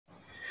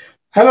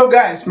Hello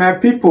guys, my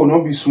people,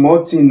 no be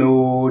small thing.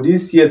 No,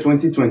 this year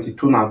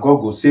 2022, now God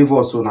go save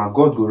us, so now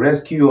God go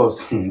rescue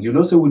us. You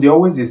know, so we dey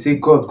always dey say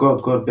God,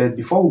 God, God, but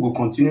before we go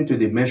continue to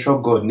dey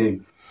mention God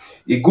name,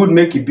 it good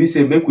make it be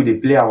say make we dey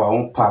play our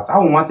own part. I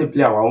want to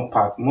play our own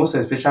part, most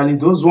especially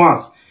those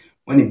ones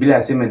when it be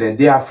like say, man,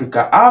 they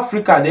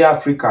Africa, they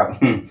Africa.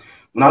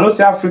 When I know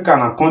say Africa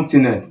na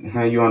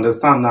continent, you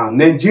understand now.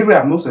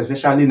 Nigeria, most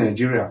especially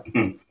Nigeria.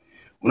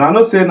 When I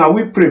know say now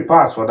we pray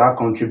pass for that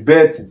country,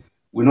 but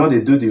we know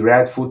they do the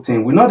rightful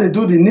thing. We know they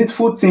do the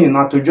needful thing,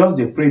 not to just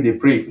they pray, they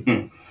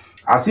pray.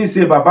 As he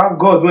say, Baba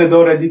God, when they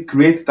already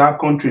create that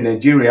country,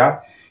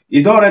 Nigeria,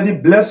 he don't already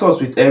bless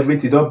us with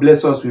everything. He don't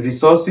bless us with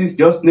resources,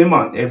 just name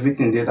out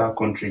everything in that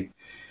country.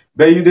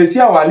 But you they see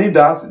our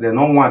leaders, they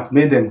don't want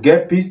make them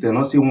get peace. They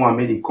don't see want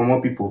make the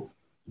common people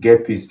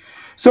get peace.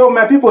 So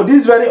my people,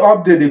 this very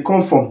update they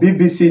come from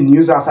BBC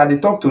News. As I they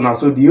talk to now,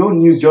 so the old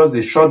news just they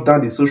shut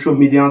down the social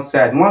media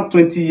side. One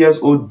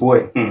 20-year-old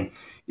boy.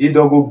 He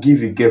don't go give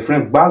his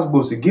girlfriend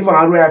Basbos. Give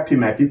her RIP,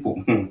 my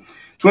people.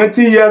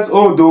 20 years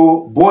old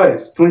though,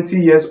 boys, 20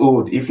 years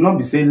old. If not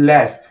be say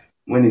life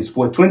when it's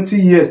for 20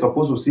 years,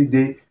 supposed to see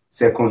the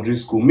secondary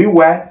school.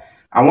 Meanwhile,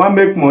 I want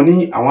to make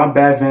money. I want to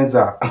buy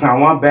Venza. I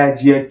want to buy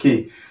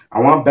GLK. I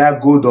want to buy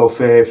gold of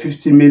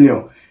 50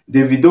 million.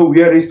 Davido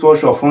wear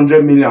wristwatch of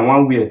 100 million. I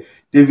want to wear.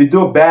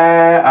 Davido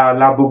buy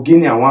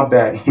Lamborghini. I want to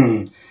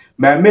buy.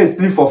 My mate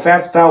sleep for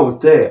 5-star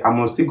hotel. I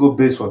must still go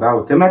base for that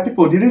hotel. My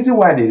people, the reason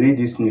why they read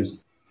this news.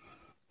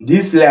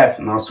 This life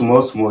now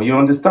small, you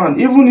understand?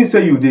 Even if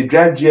say you they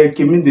drive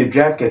GLK, mean they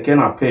drive keke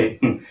na pay.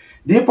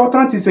 The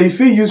important is say if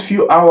you use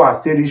few hours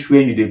to reach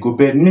where you they go,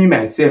 but me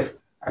myself,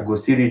 I go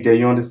see reach there,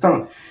 you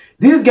understand?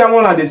 This guy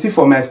one they see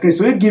for my screen,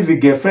 so he give a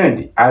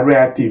girlfriend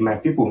RIP, my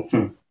people.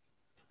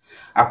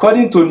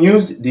 According to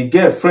news, the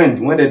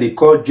girlfriend, when they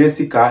call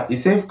Jessica, he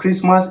said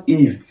Christmas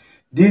Eve.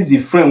 This is the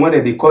friend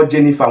when they call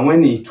Jennifer,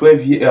 when he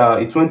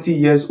 20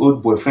 years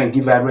old boyfriend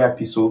give her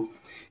RIP. So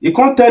he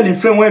can't tell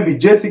his friend when be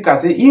Jessica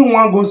say he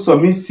want go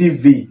submit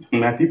CV.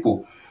 My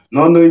people,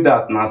 not knowing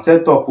that now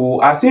set up.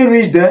 As he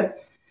reach there,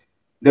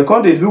 they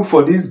come they look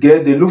for this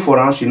girl. They look for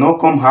her. She not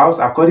come house.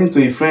 According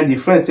to a friend, the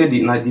friend said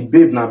the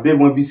babe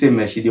when we say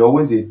man, she they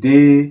always a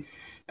day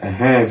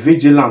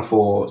vigilant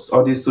for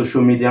all this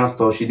social media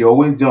stuff. She they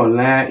always do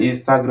online,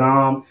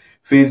 Instagram,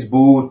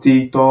 Facebook,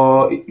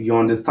 TikTok. You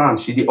understand?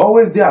 She they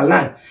always there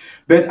online.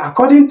 But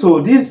according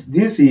to this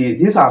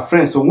her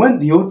friend. So when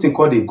the whole thing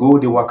called they go,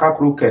 they work out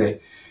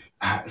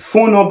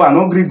phone number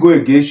no gree go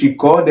again. She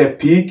called the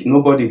pick,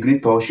 nobody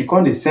agree talk. She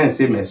called the sense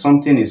say man,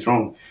 something is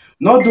wrong.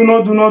 No do.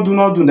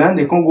 Then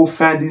they can't go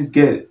find this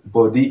girl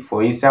body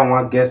for inside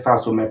one guest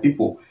house. So my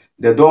people,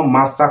 they don't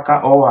massacre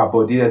all her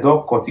body, they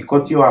don't cut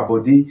all her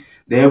body,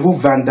 they even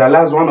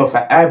vandalize one of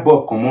her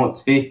eyeball come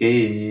out.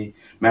 Hey,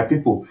 my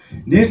people,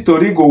 this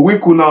story go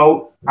weak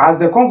now. As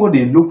they can't go,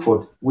 they look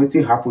for what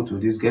happened to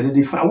this girl.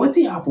 They find what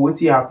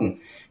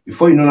happened.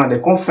 Before you know now, they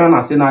can't find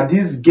and say now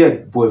this girl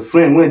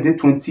boyfriend when they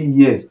 20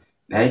 years.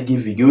 Now he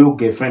give your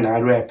girlfriend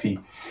RIP.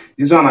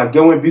 This one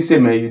again when be say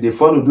man, you they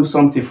follow do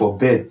something for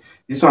bed.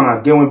 This one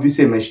again when be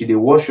say man, she they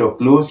wash your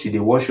clothes, she they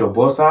wash your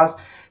bossers,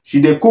 she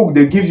they cook,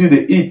 they give you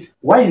the eat.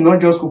 Why you not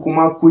just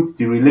kukuma quit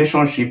the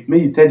relationship?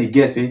 May you tell the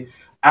girl say,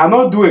 I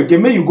not do again.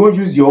 May you go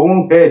use your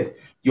own head,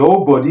 your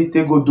own body,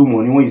 take go do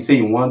money when you say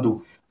you want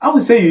to. I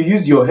will say you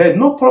use your head,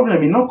 no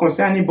problem. It not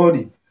concern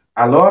anybody.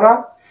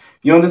 Alora.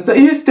 You understand?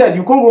 Instead,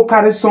 you can't go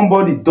carry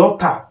somebody,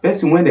 daughter,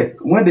 person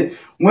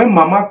when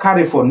mama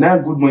carry for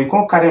 9 good money, you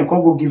can't carry and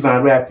can't go give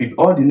and RIP.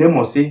 All the name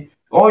must say,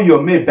 all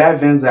your mate buy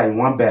Venza, you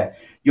want buy.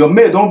 Your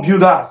mate don't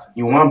build us,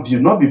 you want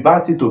build. Not be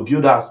bad to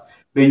build us,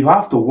 but you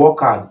have to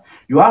work hard.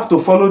 You have to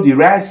follow the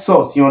right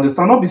source. You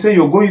understand? Not be say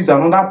you go use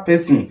another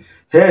person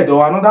head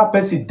or another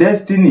person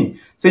destiny.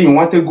 Say you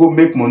want to go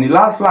make money.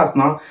 Last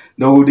now,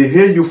 they will they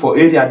hear you for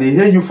area, they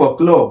hear you for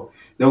club.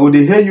 They will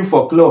they hear you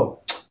for club.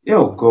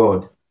 Oh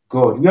God.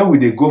 Where will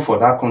they go for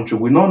that country?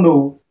 We don't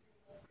know.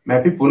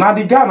 My people. Now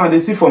the guy now they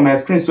see for my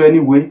screen. So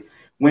anyway,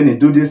 when they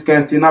do this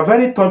kind of thing, a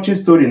very touching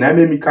story. Now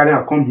made me carry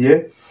and come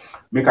here,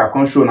 make a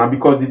come show now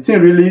because the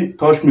thing really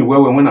touched me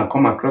well when I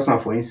come across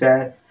and for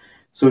inside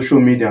social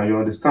media. You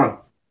understand?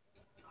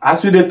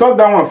 As we they talk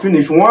that one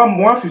finish,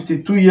 one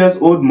 52 years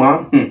old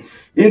man,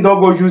 he don't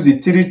go use the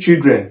 3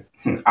 children.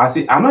 I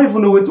say I don't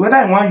even know whether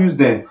I want to use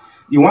them.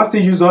 He wants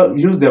to use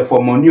them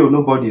for money or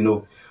nobody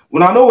know.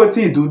 When I know what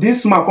he do,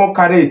 this man can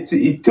carry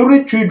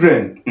 3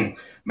 children.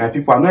 My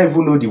people, I don't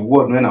even know the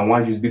word when I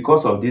want to use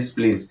because of this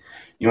place.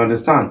 You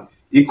understand?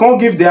 He can't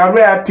give the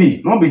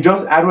RIP. Not be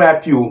just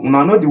RIP. When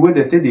I know the way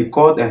they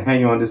call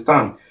you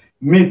understand?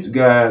 Meat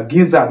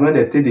gizzard when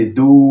they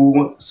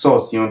do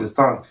sauce, you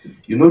understand?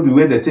 You know the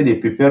way they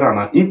prepare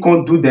and he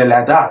can't do them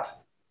like that.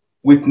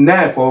 With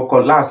knife or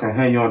cutlass,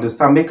 you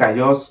understand? Make I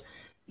just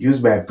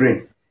use my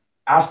brain.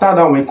 After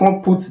that, we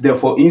can't put them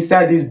for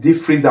inside this deep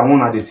freezer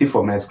one they see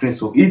for my screen.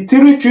 So it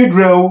 3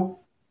 children.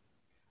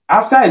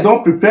 After I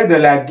don't prepare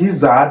them like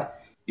gizzard,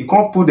 you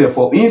can't put them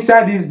for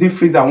inside this deep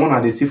freezer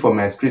one they see for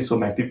my screen. So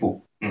my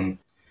people.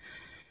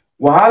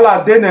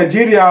 Wahala dey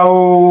Nigeria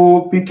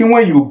oh. Pikin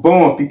when you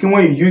born, pikin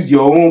when you use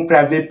your own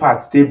private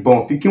part, they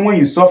born. Pikin when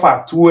you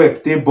suffer to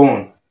work, they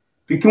born.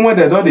 Pikin when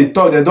they don't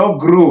talk, they don't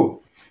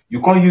grow.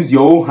 You can't use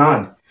your own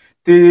hand.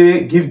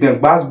 They give them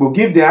basbo,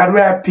 give them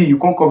RIP, you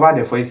can't cover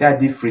them for inside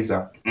deep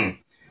freezer.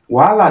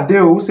 Wahala dey,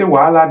 who say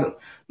wahala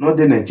not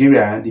the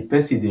Nigeria, the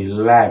person they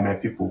lie, my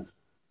people.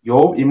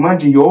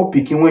 Imagine your own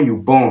pikin when you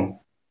born.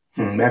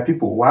 My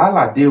people,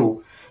 wahala dey,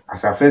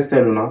 as I first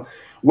tell you now.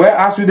 Well,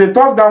 as we dey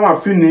talk that one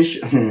finish,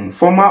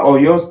 former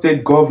Oyo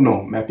State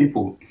governor, my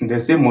people, they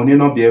say money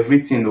not be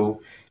everything.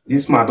 Oh,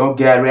 this man don't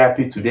get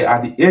RIP today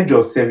at the age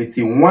of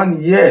 71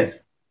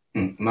 years.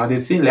 Now they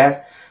see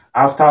life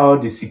after all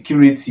the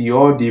security,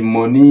 all the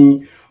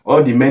money,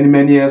 all the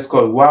many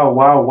escorts.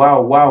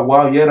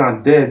 Wow, here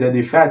and there. Then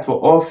they fight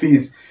for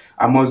office.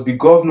 I must be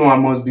governor, I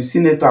must be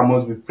senator, I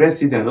must be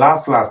president.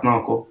 Last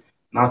now.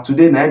 Now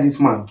today, now this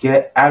man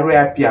get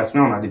RIP as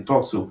me on the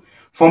talk so.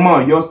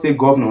 Former Oyo State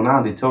governor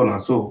now they tell now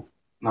so.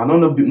 Now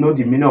no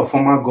the meaning of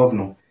former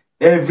governor.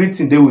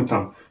 Everything they with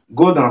them.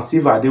 Gold and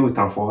silver they with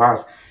them for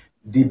us.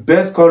 The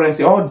best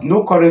currency,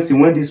 no currency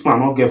when this man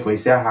not get for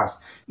his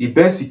house. The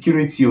best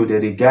security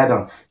that they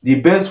gather.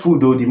 The best food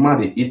the man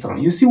they eat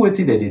on. You see what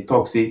they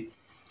talk say.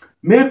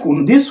 Make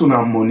this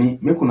una money,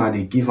 make una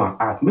they give an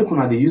art, make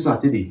una they use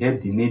until they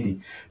help the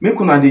needy, make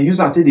una they use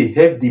until they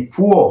help the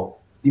poor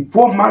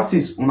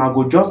masses. Una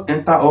go just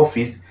enter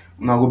office.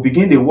 Una go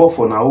begin the work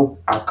for now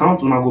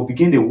account. Una go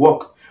begin the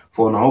work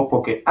for now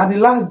pocket. At the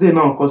last day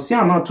now, cause see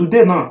now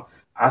today now,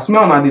 as me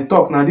on the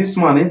talk now, this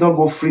man he don't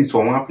go freeze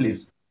for one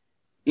place.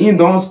 He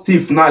don't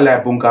stiff now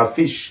like bunga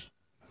fish.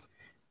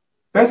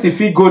 Person if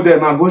he go there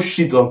now, go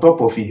shit on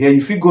top of his hair.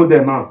 If he go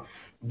there now,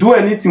 do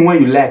anything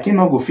when you like. He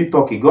not go fit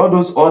talk. He got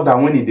those order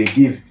when they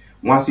give.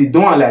 Once you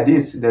do it like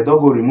this, they don't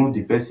go remove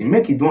the person.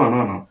 Make it do it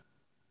now.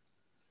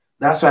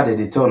 That's why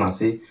they tell and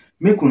say,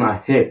 make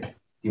una help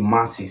the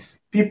masses.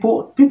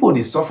 People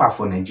they suffer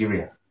for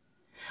Nigeria.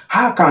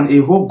 How can a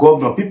whole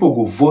governor, people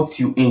go vote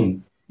you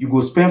in? You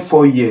go spend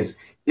 4 years,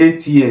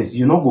 8 years,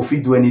 you not go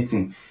fit do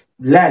anything.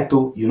 Light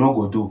you not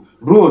go do.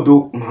 Road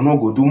you not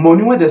go do.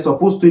 Money when they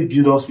supposed to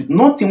build hospital,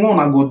 nothing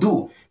one go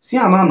do. See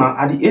Anana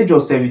at the age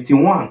of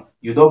 71,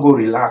 you don't go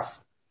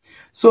relax.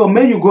 So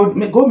may you go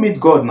meet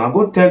God now.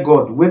 Go tell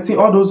God, waiting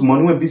all those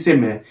money when be say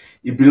man,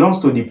 it belongs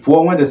to the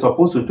poor when they're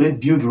supposed to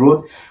build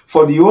road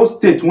for the whole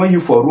state. When you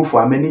for roof for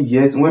how many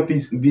years when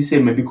be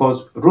say man,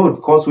 because road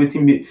cost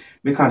waiting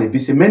make can be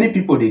say many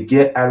people they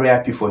get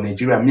RIP for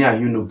Nigeria. Me and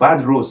you know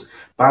bad roads,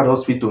 bad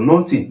hospital,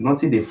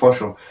 nothing they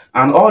fortune.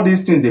 And all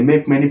these things they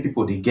make many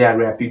people they get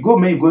RIP. Go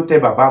may you go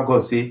tell Baba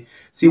God say,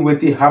 see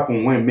what it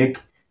happen when make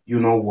you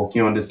know work,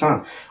 you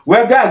understand?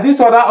 Well guys, this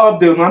other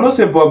update, I know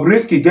say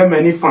Bobrisky get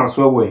many fans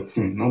well.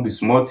 Not be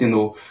small thing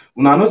no.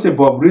 I know say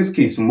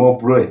Bobrisky is more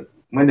boy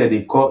when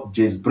they call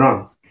James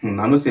Brown. I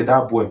know say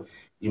that boy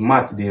in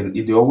math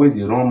they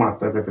always run math.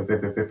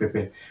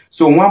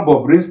 So one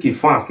Bobrisky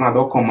fans now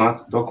don't come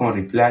out, don't come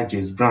reply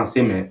James Brown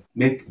say man,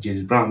 make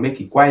James Brown make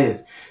it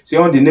quiet. Say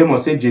on the name of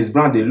say James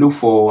Brown they look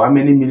for how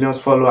many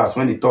millions followers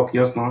when they talk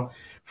just now.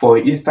 For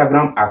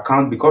Instagram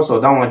account, because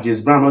of that one,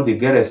 James Brown not they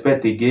get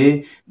respect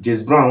again.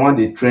 James Brown want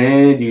they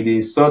trend, they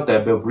insult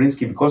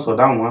Bobrisky because of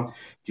that one.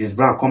 James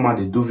Brown come out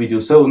they do video.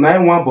 So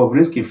now one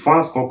Bobrisky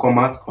fans can come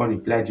out and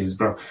reply James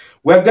Brown.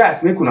 Well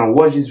guys, make una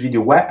watch this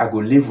video. Why I go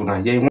leave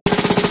una here?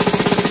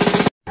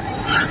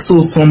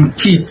 So some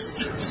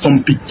kids,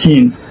 some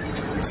pikin,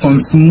 some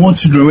small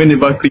children when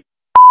never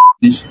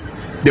finish,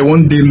 they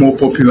want be more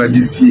popular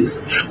this year.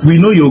 We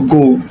know your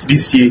goal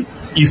this year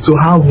is to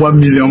have 1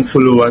 million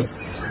followers.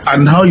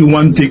 And how you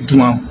want to take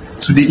them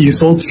to the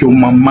insult your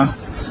mama,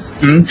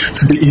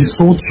 to the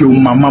insult your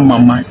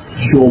mama,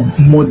 your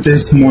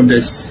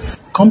modest.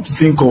 Come to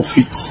think of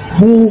it,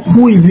 who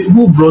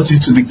brought you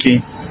to the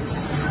game?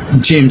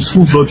 James,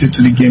 who brought you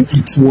to the game?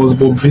 It was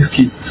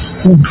Bobrisky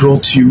who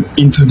brought you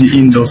into the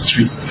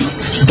industry.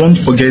 Don't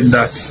forget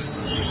that,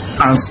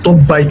 and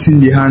stop biting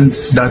the hand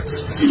that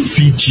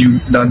feed you,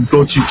 that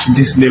brought you to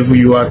this level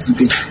you are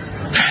today.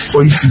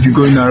 For you to be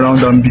going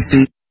around and be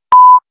saying.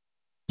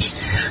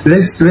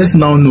 Let's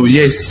now know.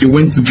 Yes, you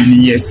went to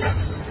Benin.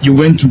 Yes, you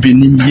went to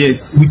Benin.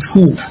 Yes, with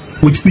who?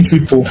 With which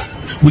people?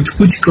 With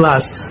which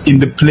class in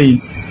the plane?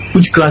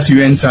 Which class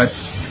you entered?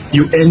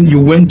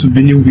 You went to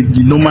Benin with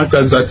the normal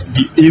class that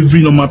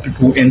every normal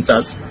people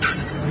enters.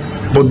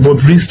 But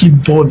Bobrisky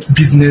bought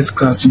business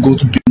class to go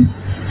to Benin.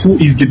 Who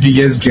is the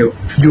biggest girl?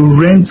 You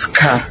rent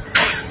car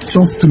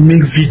just to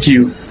make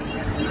video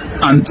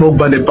and talk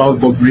bad about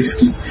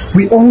Bobrisky.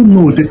 We all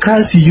know the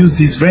cars you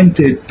use is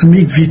rented to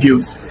make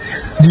videos.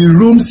 The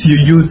rooms you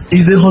use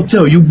is a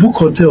hotel. You book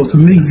hotel to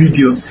make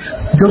videos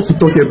just to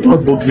talk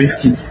about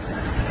Bobrisky.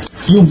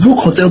 You book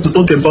hotel to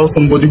talk about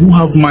somebody who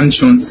have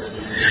mansions.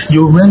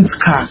 You rent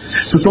car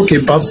to talk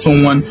about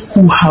someone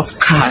who have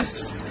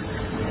cars.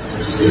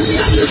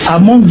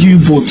 Among you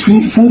both,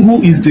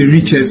 who is the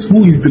richest?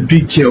 Who is the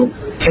big girl?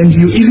 And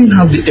you even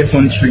have the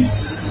effrontery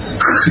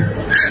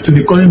to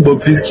be calling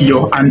Bobrisky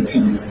your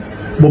auntie.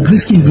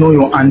 Bobrisky is not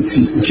your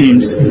auntie,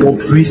 James.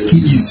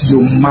 Bobrisky is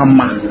your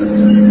mama.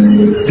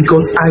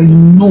 Because I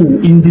know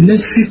in the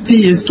next 50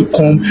 years to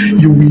come,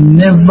 you will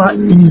never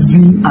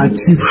even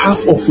achieve half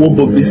of what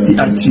Bobrisky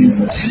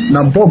achieved.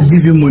 Now, Bob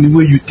give you money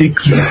where you take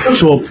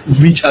chop,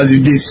 rich as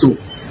you did so.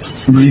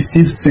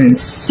 Receive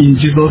sense in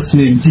Jesus'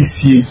 name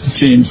this year,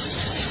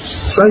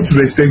 James. Try to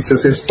respect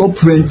yourself.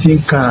 Stop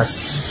renting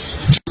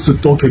cars just to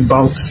talk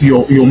about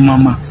your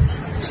mama.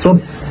 Stop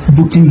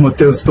booking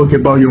hotels to talk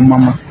about your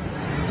mama.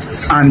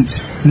 And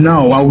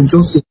now I will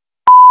just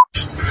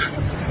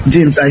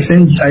James, I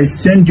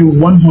send you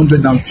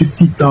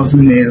 150,000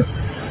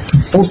 naira to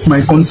post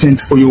my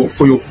content for your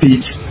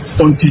page.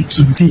 Until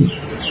today,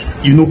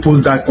 you no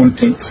post that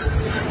content,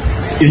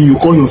 and you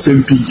call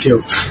yourself big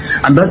girl,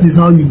 and that is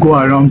how you go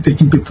around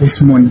taking people's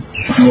money.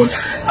 But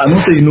I don't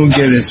say you don't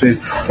get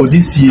respect, but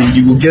this year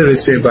you will get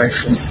respect by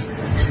force.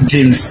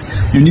 James,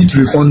 you need to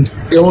refund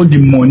all the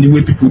money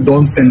where people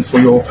don't send for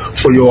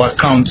your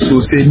account. So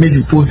say maybe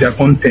you post their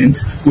content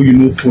where you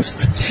no post.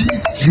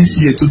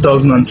 This year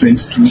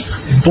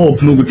 2022,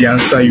 Bob no go dey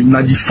answer you.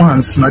 Now the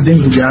fans, now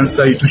them go dey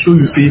answer you to show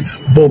you say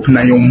Bob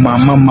na your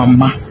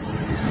mama.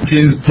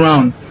 James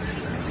Brown,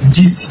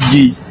 this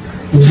year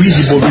we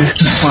the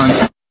Bobrisky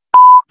fans,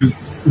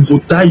 you go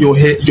tie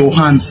your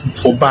hands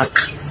for back.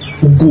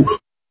 You go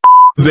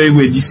very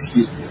well this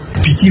year.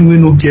 Pity we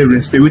no get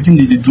respect. Wetin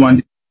they do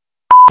and.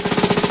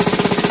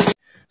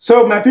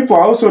 So my people,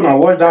 I also now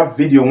watch that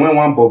video when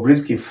one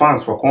Bobrisky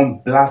fans for come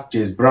blast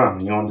James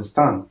Brown. You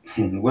understand?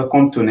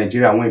 Welcome to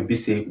Nigeria. When be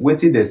say, wait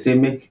till they say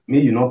make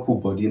you not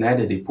put body,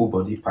 neither they put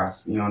body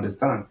pass. You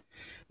understand?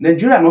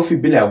 Nigeria not feel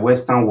be like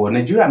Western world.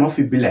 Nigeria not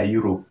feel be like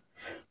Europe.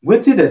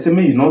 Wait till they say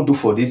make you not do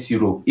for this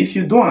Europe. If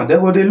you don't, they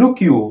go they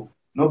look you.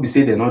 Not be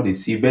say they not they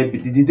see. But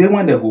the day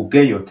when they go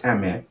get your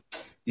time, eh?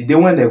 The day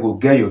when they go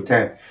get your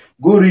time,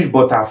 go reach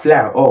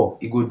butterfly or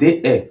it go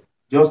day air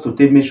just to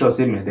take make sure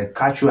say man they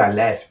catch you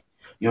alive.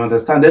 You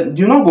understand that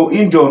you not go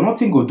injure,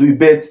 nothing go do you,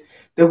 but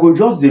they go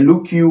just they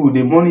look you,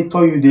 they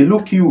monitor you, they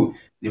look you,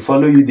 they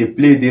follow you, they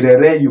play, they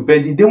rare you.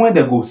 But the day when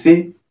they go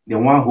say they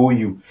want hold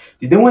you,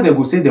 the day when they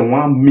go say they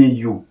want me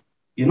you,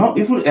 you know,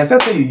 even as I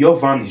say you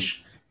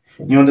vanish.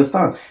 You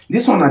understand?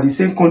 This one are the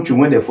same country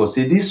when they for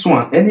say this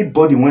one,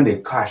 anybody when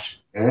they cash,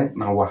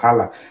 now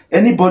wahala.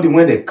 Anybody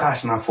when they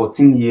cash now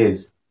 14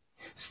 years.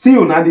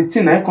 Still now the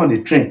thing I can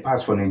the train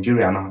pass for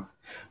Nigeria now.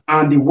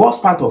 And the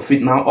worst part of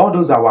it now, all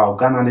those are our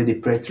Ghana, they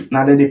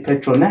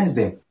patronize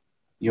them.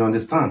 You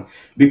understand?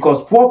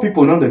 Because poor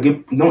people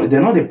they're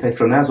not they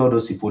patronize all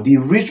those people. The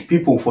rich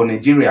people for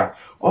Nigeria,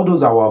 all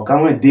those are our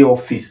Ghana day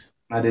office.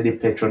 Now they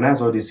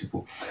patronize all these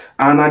people.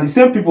 And now the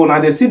same people now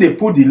they see they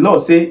put the law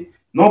say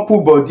not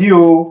put body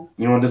oh.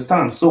 You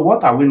understand? So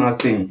what are we now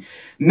saying?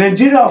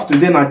 Nigeria of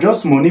today now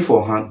just money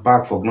for hand,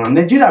 back for ground.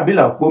 Nigeria be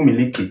like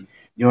Miliki.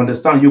 You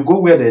understand? You go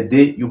where they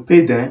day, you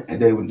pay them,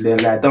 and they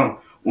lie down.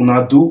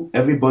 Una do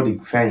everybody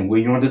fine where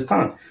you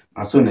understand.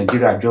 And so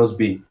Nigeria just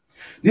be.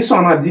 This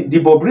one the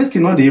Bobrisky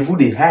not the evil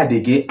they hide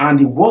again. And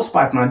the worst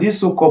part now,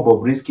 this so-called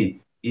Bobrisky,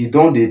 he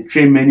don't they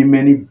train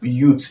many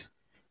youth.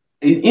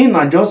 He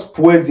not just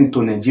poison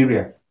to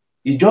Nigeria.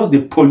 He just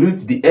they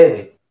pollute the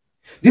air.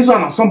 This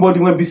one somebody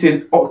when be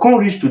say, oh, can't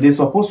reach today,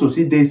 supposed to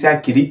see they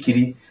say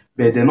kiri,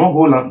 but they're not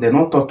hold on, they're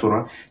not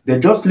torture. They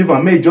just live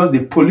and make just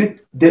they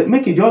pollute, they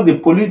make it just they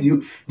pollute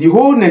you. The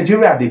whole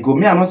Nigeria they go.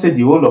 Me, I not say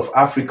the whole of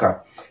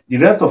Africa. The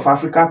rest of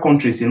Africa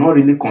countries, it not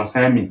really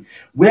concern me.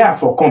 Where I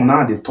for come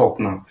now, they talk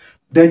now.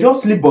 They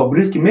just leave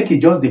Bobrisky, make it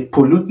just they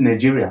pollute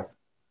Nigeria.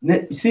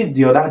 See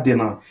the other day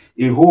now,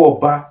 a whole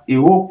Oba, a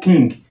whole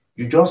king,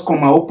 you just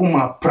come and open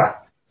my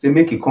pra, say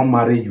make it come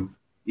marry you.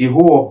 A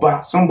whole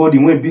Oba, somebody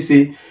when be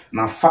say,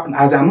 now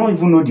as I don't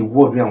even know the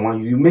word where I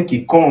want you make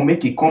it come,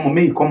 make it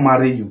come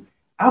marry you.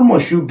 How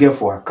much you get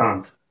for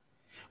account?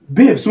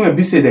 Babes, when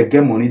be say they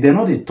get money, they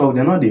not they talk,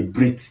 they not they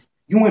breathe.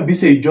 You when be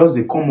say you just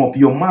they come up,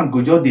 your man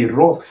go just they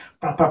rough,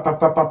 make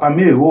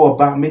a whole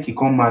Oba, make it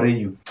come marry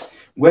you.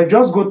 Well,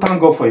 just go thank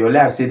God for your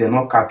life, say they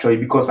not capture you,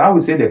 because I will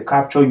say they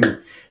capture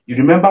you. You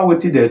remember what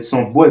that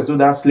some boys do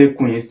that slave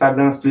queen,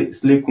 Instagram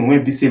slave queen,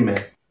 when be say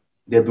man,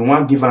 they be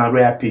one give and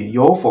rare pay.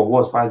 You're all for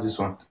worse past this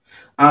one.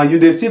 And you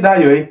they see that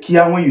you're a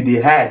kia when you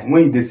they hide,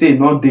 when you they say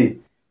not they.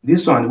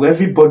 This one, where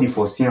everybody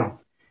for seeing.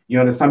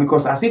 You understand?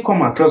 Because I see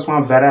come across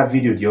one viral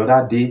video the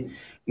other day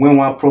when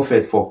one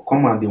prophet for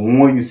come and they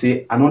warn you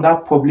say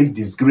another public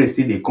disgrace,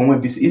 say they come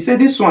and be. He said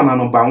this one are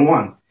number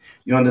one.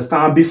 You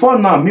understand? And before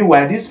now,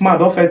 meanwhile, this man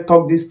don't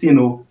talk this thing.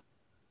 Oh,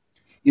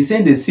 he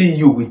said they see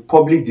you with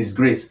public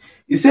disgrace.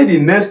 He said the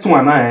next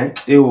one,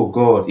 oh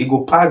God, he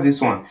go pass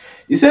this one.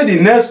 He said the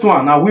next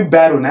one, now we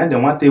battle, now they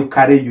want to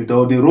carry you,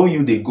 though they roll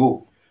you, they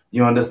go.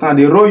 You understand?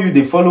 They roll you,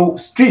 they follow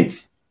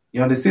street.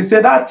 You understand?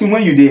 Say that thing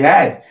when you they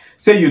hide,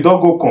 say you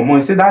don't go come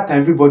on. Say that time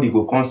everybody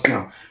go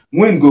concern.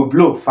 Wind go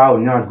blow,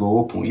 fire yard go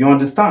open. You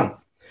understand?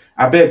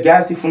 I beg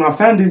guys, if you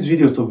find this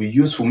video to be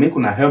useful, make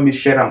una help me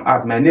share them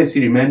out. My name is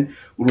remain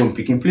Urum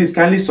Picking. Please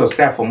kindly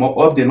subscribe for more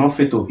update. Don't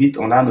forget to hit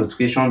on that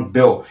notification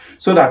bell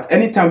so that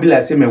anytime be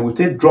like say man, we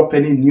take drop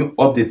any new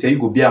update, you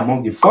go be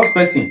among the first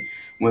person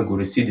when go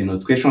receive the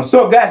notification.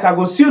 So guys, I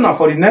go see you now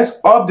for the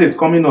next update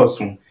coming up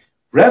soon.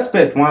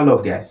 Respect, one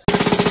love, guys.